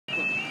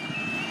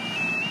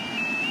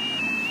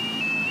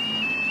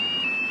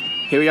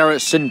Here we are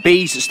at St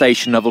Bees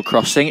Station level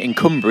crossing in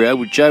Cumbria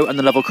with Joe and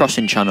the level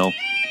crossing channel.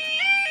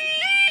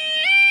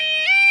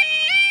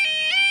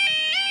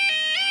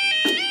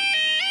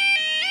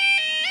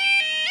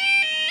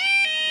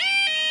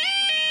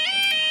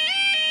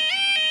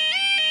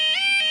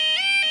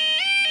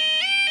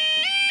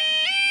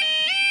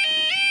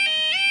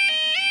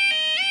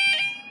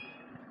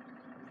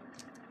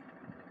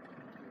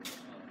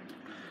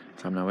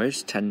 Time now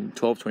is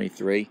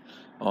 12:23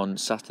 on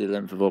Saturday the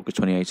 11th of August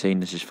 2018.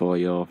 This is for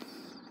your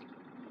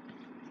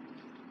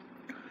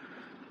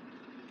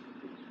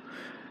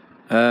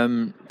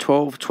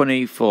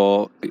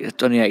 12:24,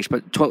 28,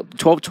 but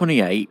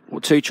 12:28,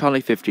 2 Charlie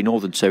 50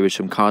 Northern service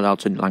from Carlisle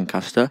to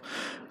Lancaster,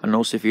 and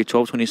also for your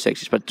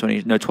 12:26, expect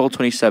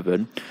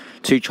 12:27,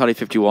 2 Charlie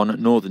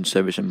 51 Northern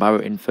service from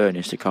Barrett in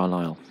Furness to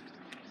Carlisle.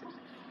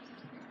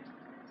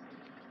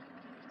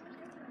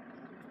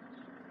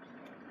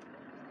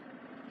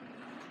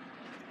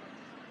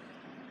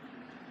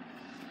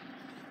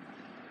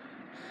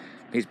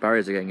 These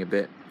barriers are getting a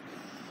bit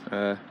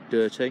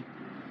dirty.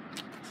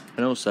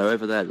 And also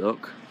over there,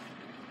 look,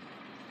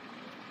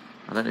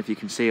 I don't know if you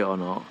can see it or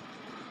not,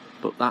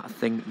 but that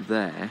thing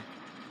there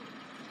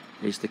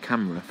is the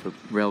camera for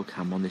rail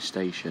cam on this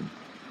station.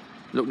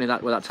 Look near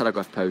that where that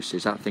telegraph post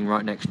is, that thing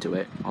right next to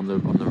it on the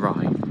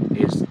right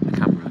is the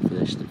camera for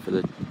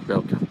the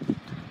rail cam.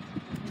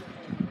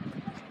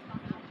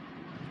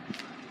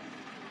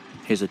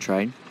 Here's a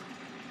train.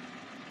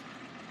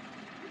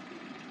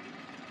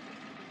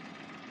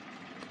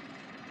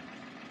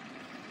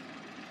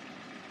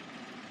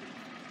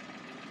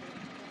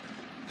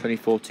 It's only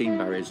 14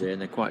 barriers here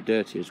and they're quite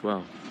dirty as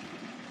well.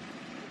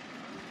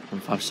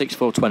 156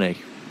 420.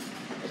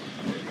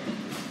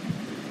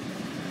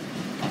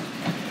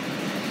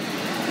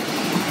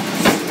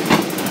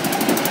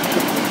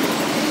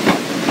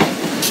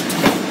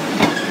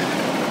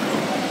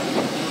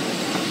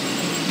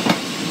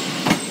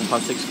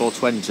 (156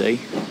 420)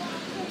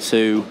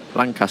 to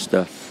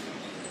Lancaster.